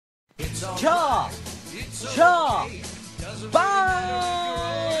Choc! Choc!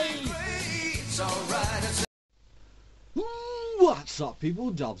 Bye! What's up,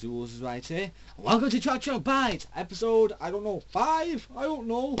 people? Dobbsy Wolves is right here. Welcome to Choc Bite, episode, I don't know, 5? I don't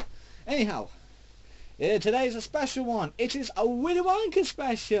know. Anyhow, today's a special one. It is a Willy Wonka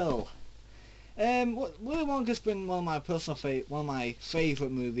special. Willy Wonka's been one of my one of my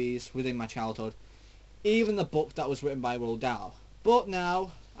favourite movies within my childhood. Even the book that was written by Roald Dahl. But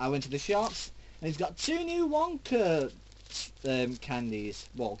now, I went to the shops, and he's got 2 new Wonka candies.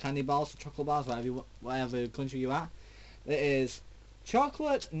 Well, candy bars, chocolate bars, whatever country you're at. It is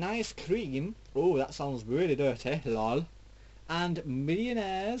chocolate nice cream. Oh, that sounds really dirty, lol. And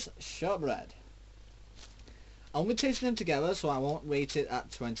millionaire's shortbread. I'm going to taste them together, so I won't rate it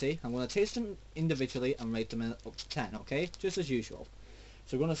at 20. I'm going to taste them individually and rate them up to 10, okay? Just as usual.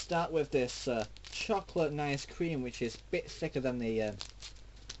 So we're going to start with this chocolate nice cream, which is a bit thicker than the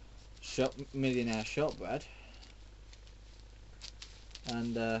millionaire shortbread.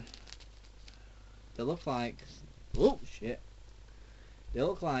 And they look like... oh, shit. They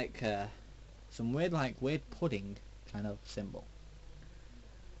look like some weird pudding kind of symbol.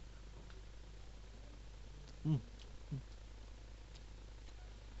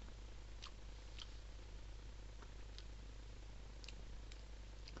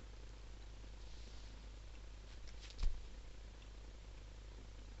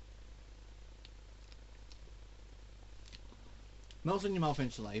 Melts in your mouth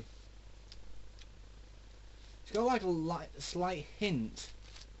instantly. It's got like a slight hint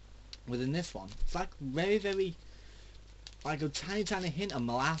within this one. It's like very, like a tiny hint of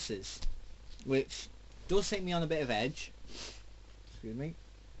molasses, which does take me on a bit of edge. Excuse me.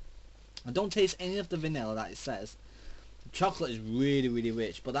 I don't taste any of the vanilla that it says. The chocolate is really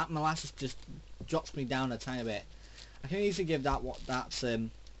rich, but that molasses just drops me down a tiny bit. I can easily give that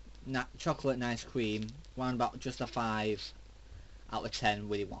chocolate nice cream around about just a 5 out of 10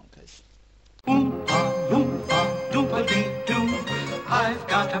 Willy Wonkas. Oompa loompa doompa-dee-doo, I've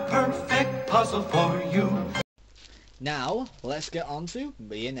got a perfect puzzle for you. Now, let's get on to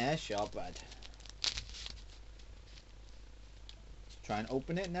millionaire shortbread. Let's try and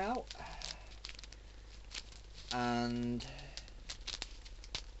open it now. And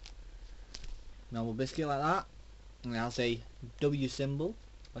normal biscuit like that. And it has a W symbol.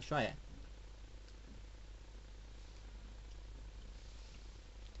 Let's try it.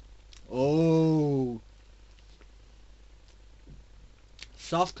 Oh,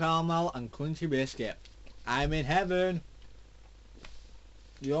 soft caramel and crunchy biscuit. I'm in heaven.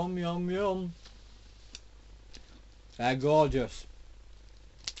 Yum yum yum. They're gorgeous,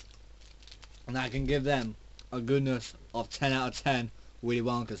 and I can give them a goodness of 10 out of 10 Willy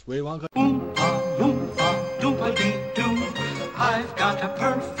Wonkas. Willy Wonka. Oompa loompa doompa-dee-doo, I've got a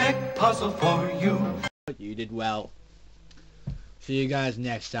perfect puzzle for you. You did well. See you guys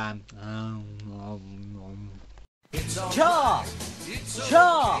next time. Choc!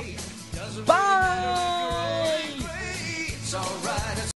 Choc!